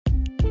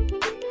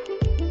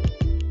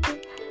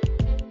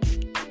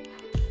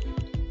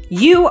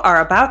You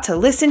are about to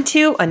listen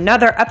to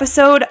another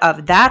episode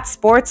of That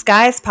Sports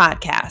Guys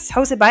podcast,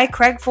 hosted by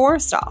Craig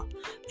Forrestall.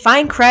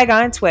 Find Craig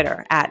on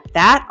Twitter at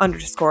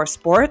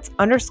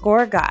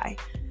that_sports_guy.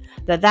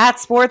 The That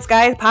Sports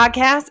Guys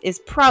podcast is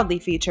proudly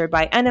featured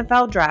by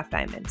NFL Draft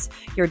Diamonds,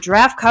 your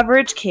draft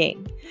coverage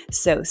king.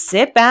 So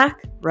sit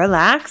back,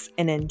 relax,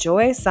 and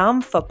enjoy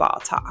some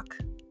football talk.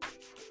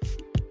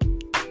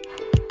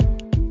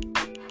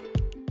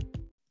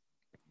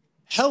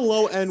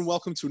 Hello and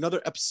welcome to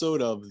another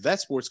episode of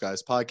That Sports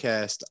Guys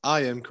podcast.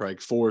 I am Craig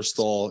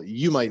Forrestall.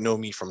 You might know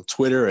me from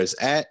Twitter as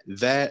at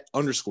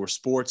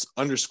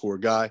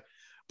that_sports_guy.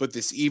 But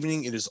this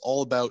evening it is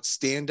all about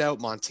standout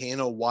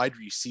Montana wide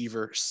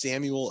receiver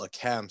Samuel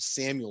Akam.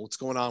 Samuel, what's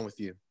going on with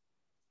you?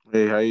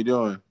 Hey, how you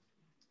doing?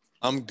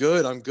 I'm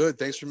good.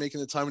 Thanks for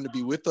making the time to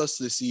be with us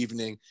this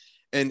evening.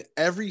 And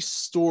every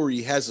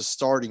story has a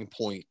starting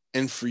point.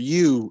 And for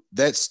you,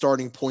 that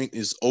starting point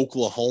is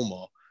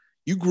Oklahoma.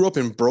 You grew up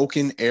in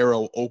Broken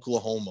Arrow,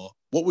 Oklahoma.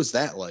 What was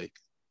that like?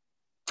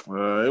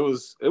 It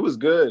was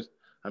good.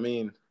 I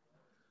mean,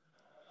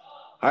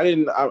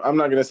 I'm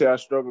not going to say I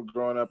struggled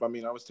growing up. I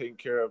mean, I was taking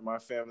care of my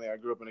family. I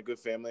grew up in a good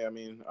family. I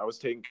mean, I was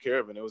taken care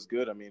of and it was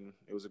good. I mean,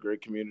 it was a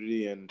great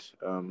community and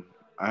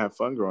I had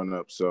fun growing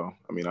up. So,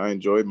 I mean, I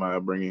enjoyed my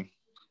upbringing.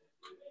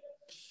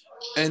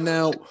 And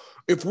now,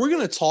 if we're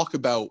going to talk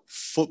about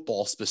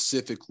football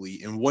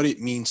specifically and what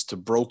it means to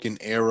Broken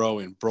Arrow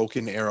and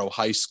Broken Arrow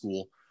High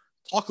School,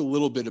 talk a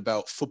little bit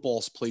about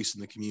football's place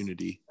in the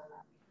community.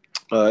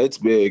 It's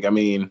big. I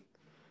mean,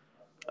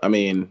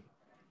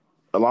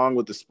 along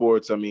with the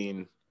sports, I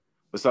mean,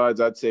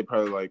 besides, I'd say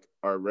probably like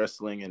our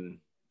wrestling and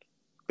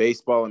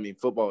baseball. I mean,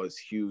 football is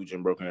huge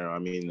in Broken Arrow. I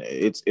mean,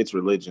 it's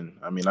religion.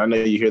 I mean, I know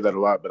you hear that a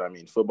lot, but I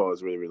mean, football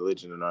is really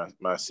religion in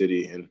my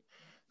city, and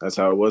that's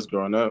how it was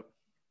growing up.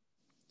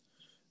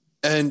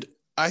 And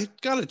I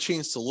got a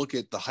chance to look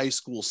at the high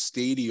school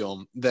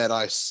stadium that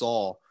I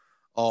saw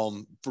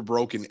for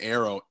Broken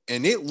Arrow,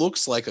 and it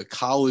looks like a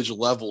college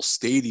level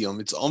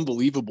stadium. It's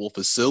unbelievable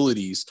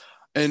facilities.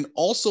 And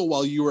also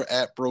while you were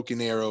at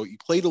Broken Arrow, you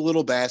played a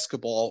little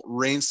basketball,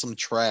 ran some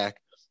track.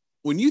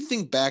 When you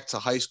think back to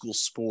high school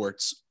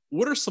sports,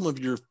 what are some of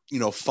your,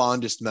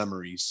 fondest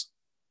memories?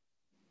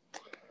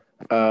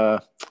 High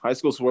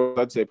school sports,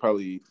 I'd say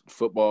probably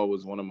football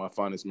was one of my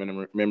fondest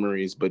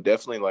memories, but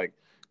definitely like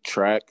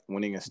track,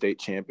 winning a state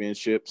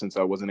championship, since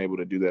I wasn't able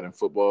to do that in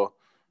football.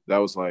 That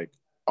was like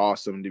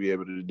awesome to be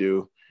able to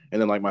do. And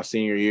then like my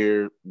senior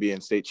year being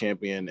state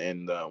champion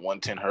and the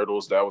 110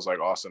 hurdles, that was like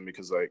awesome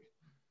because like,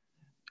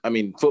 I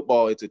mean,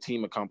 football, it's a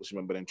team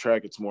accomplishment, but in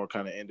track, it's more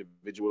kind of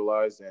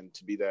individualized. And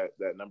to be that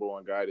number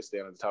one guy to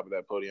stand at the top of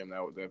that podium,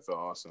 that felt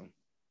awesome.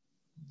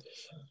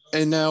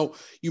 And now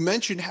you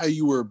mentioned how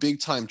you were a big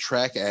time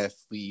track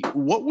athlete.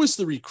 What was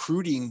the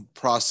recruiting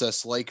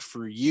process like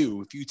for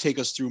you? If you take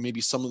us through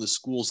maybe some of the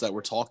schools that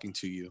were talking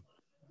to you.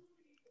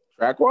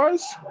 Track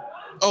wise?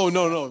 Oh,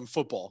 no, in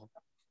football.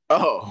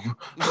 Oh,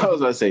 I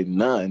was going to say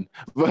none,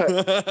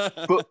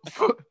 but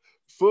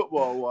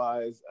football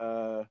wise,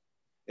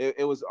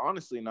 it was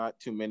honestly not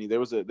too many. There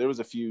was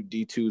a few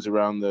D2s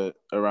around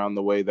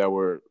the way that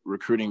were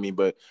recruiting me,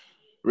 but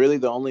really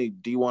the only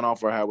D1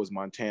 offer I had was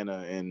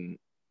Montana, and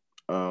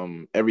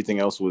everything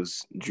else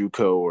was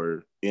JUCO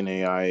or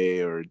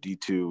NAIA or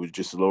D2, was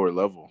just lower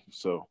level.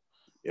 So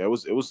yeah, it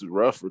was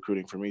rough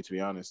recruiting for me, to be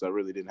honest. I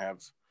really didn't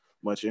have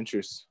much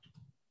interest.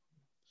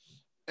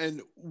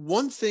 And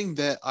one thing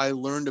that I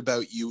learned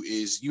about you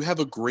is you have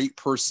a great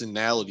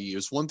personality. It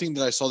was one thing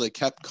that I saw that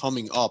kept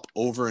coming up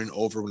over and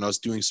over when I was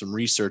doing some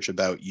research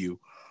about you.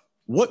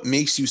 What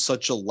makes you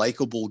such a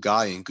likable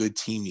guy and good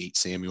teammate,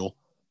 Samuel?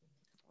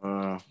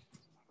 I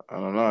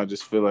don't know. I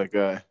just feel like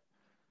I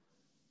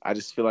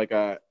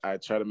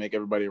try to make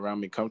everybody around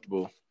me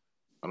comfortable.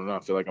 I don't know. I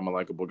feel like I'm a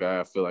likable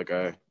guy. I feel like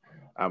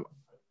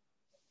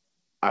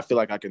I feel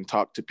like I can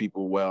talk to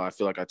people well. I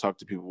feel like I talk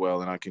to people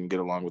well and I can get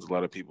along with a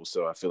lot of people.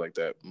 So I feel like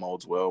that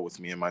molds well with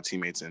me and my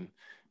teammates and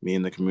me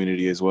in the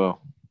community as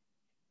well.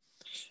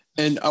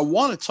 And I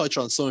want to touch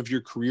on some of your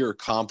career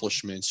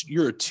accomplishments.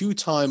 You're a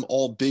two-time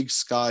All Big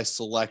Sky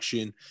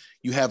selection.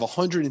 You have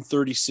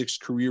 136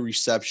 career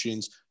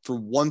receptions for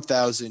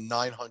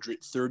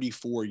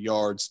 1,934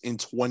 yards and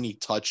 20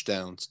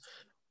 touchdowns.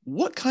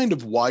 What kind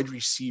of wide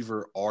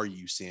receiver are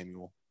you,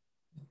 Samuel?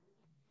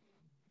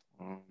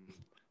 I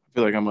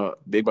feel like I'm a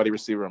big body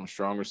receiver. I'm a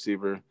strong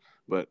receiver,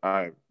 but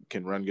I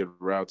can run good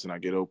routes and I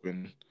get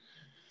open.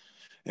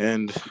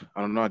 And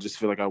I don't know, I just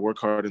feel like I work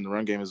hard in the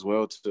run game as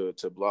well to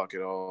block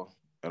it all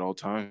at all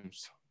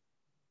times.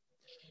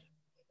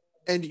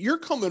 And you're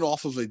coming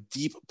off of a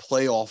deep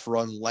playoff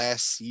run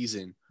last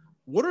season.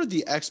 What are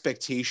the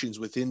expectations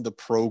within the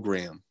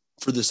program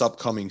for this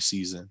upcoming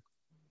season?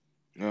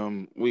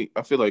 I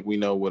feel like we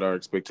know what our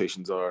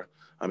expectations are.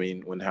 I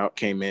mean, when Hauck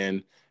came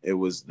in,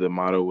 the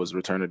motto was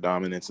return to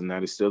dominance, and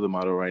that is still the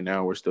motto right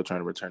now. We're still trying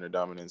to return to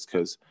dominance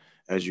because,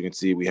 as you can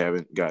see, we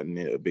haven't gotten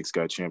a Big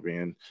Sky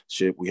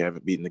championship. We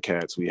haven't beaten the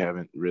Cats. We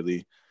haven't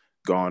really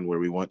gone where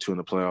we want to in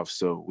the playoffs.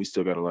 So we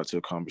still got a lot to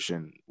accomplish,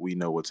 and we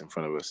know what's in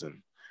front of us,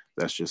 and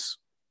that's just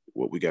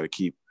what we got to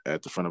keep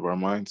at the front of our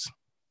minds.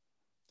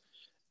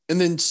 And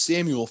then,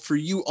 Samuel, for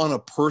you on a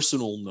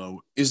personal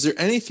note, is there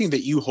anything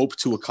that you hope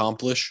to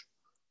accomplish?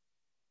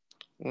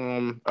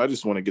 I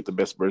just want to get the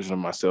best version of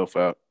myself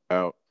out.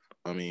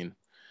 I mean,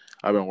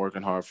 I've been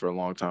working hard for a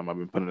long time. I've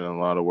been putting in a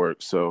lot of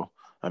work. So,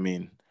 I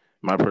mean,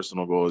 my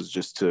personal goal is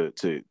just to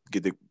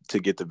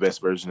get the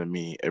best version of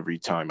me every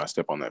time I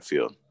step on that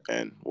field,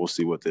 and we'll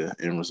see what the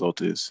end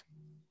result is.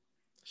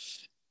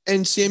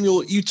 And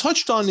Samuel, you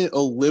touched on it a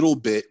little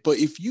bit, but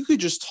if you could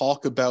just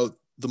talk about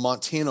the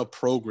Montana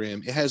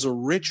program, it has a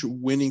rich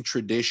winning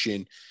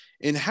tradition.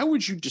 And how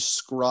would you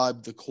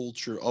describe the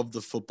culture of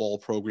the football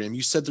program?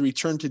 You said the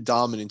return to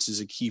dominance is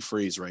a key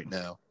phrase right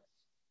now.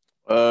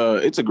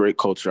 It's a great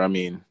culture. I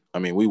mean,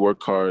 we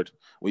work hard.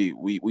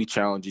 We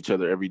challenge each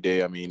other every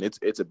day. I mean,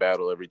 it's a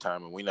battle every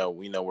time, and we know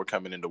we're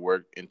coming into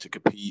work and to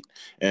compete.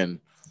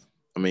 And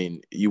I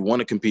mean, you want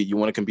to compete. You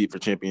want to compete for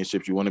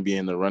championships. You want to be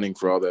in the running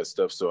for all that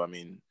stuff. So I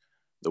mean,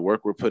 the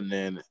work we're putting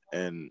in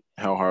and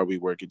how hard we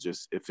work,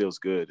 it feels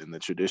good. And the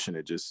tradition,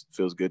 it just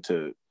feels good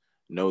to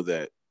know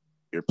that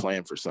you're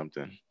playing for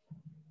something.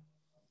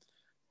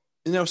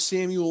 And now,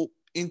 Samuel,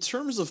 in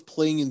terms of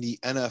playing in the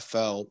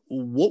NFL,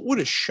 what would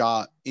a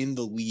shot in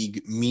the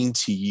league mean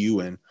to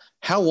you, and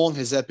how long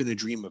has that been a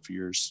dream of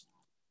yours?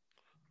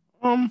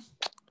 To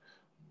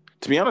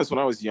be honest, when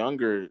I was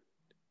younger,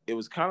 it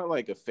was kind of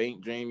like a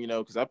faint dream,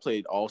 because I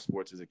played all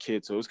sports as a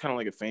kid. So it was kind of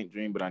like a faint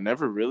dream, but I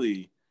never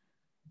really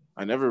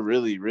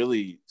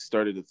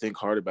started to think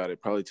hard about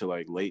it, probably till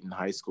like late in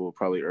high school,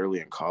 probably early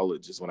in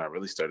college is when I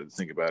really started to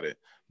think about it.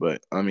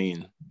 But I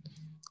mean,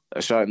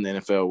 a shot in the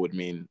NFL would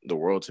mean the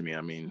world to me.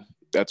 I mean,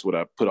 that's what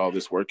I put all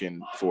this work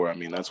in for. I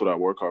mean, that's what I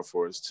work hard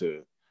for, is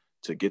to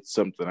get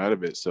something out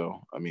of it.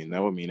 So, I mean,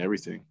 that would mean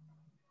everything.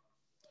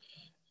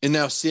 And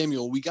now,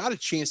 Samuel, we got a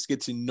chance to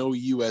get to know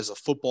you as a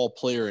football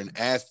player and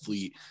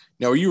athlete.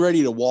 Now, are you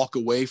ready to walk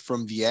away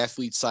from the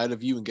athlete side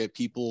of you and get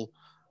people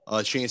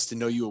a chance to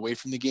know you away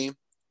from the game?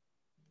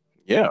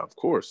 Yeah, of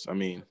course. I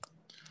mean,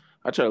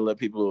 I try to let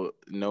people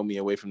know me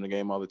away from the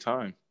game all the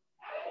time.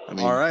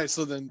 All right,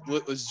 so then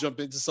let's jump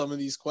into some of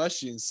these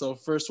questions. So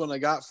first one I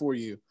got for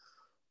you.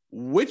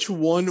 Which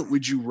one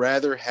would you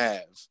rather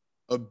have,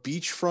 a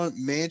beachfront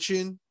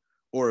mansion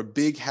or a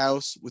big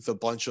house with a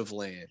bunch of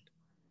land?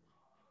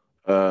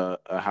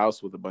 A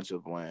house with a bunch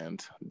of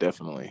land,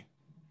 definitely.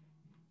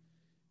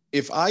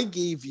 If I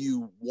gave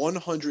you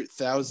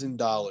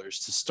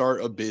 $100,000 to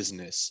start a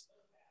business,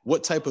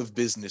 what type of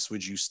business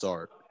would you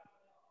start?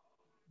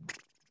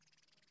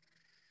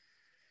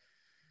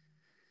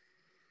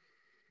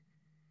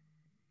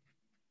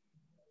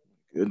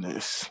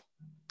 Goodness,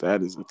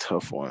 that is a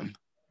tough one.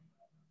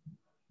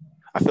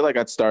 I feel like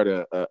I'd start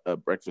a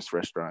breakfast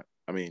restaurant.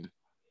 I mean,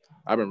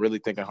 I've been really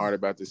thinking hard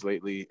about this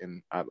lately,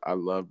 and I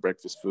love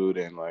breakfast food,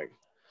 and like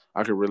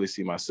I could really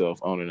see myself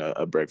owning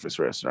a breakfast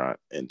restaurant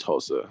in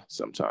Tulsa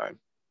sometime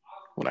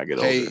when I get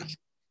older.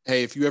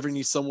 Hey, if you ever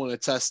need someone to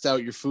test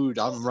out your food,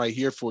 I'm right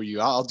here for you.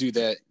 I'll do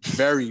that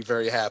very,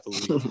 very happily.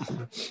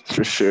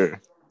 For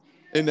sure.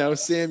 And now,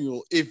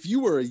 Samuel, if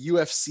you were a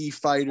UFC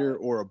fighter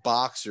or a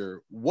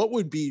boxer, what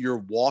would be your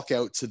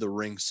walkout to the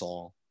ring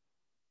song?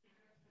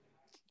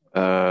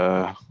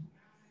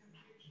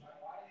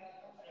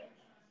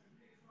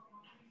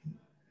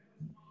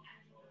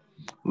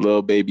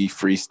 Lil Baby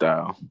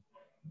Freestyle.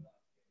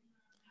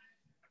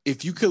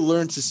 If you could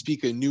learn to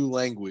speak a new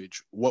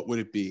language, what would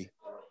it be?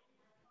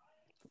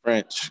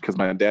 French, because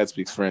my dad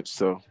speaks French,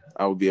 so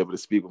I would be able to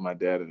speak with my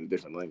dad in a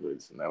different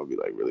language, and that would be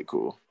like really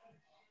cool.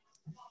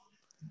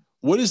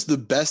 What is the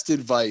best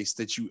advice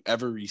that you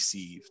ever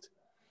received?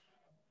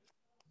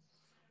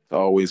 To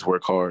always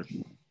work hard.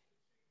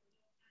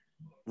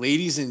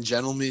 Ladies and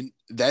gentlemen,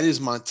 that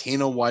is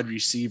Montana wide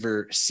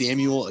receiver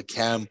Samuel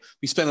Akem.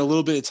 We spent a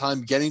little bit of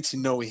time getting to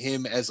know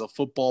him as a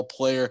football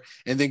player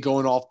and then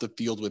going off the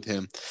field with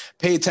him.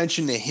 Pay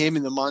attention to him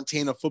and the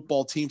Montana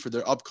football team for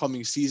their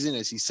upcoming season.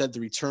 As he said, the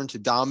return to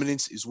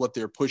dominance is what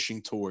they're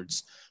pushing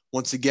towards.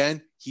 Once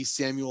again, he's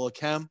Samuel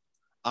Akem.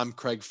 I'm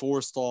Craig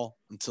Forrestall.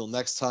 Until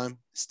next time,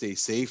 stay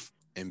safe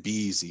and be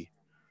easy.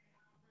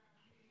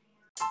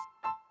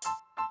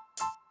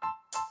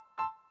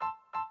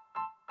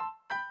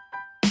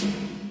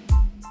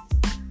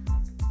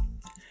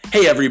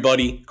 Hey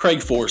everybody, Craig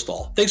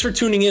Forrestall. Thanks for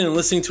tuning in and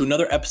listening to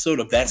another episode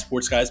of That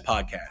Sports Guys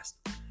podcast.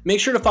 Make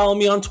sure to follow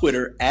me on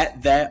Twitter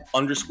at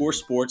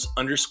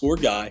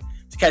 @that_sports_guy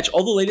to catch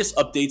all the latest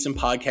updates and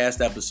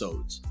podcast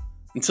episodes.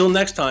 Until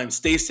next time,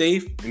 stay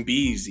safe and be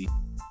easy.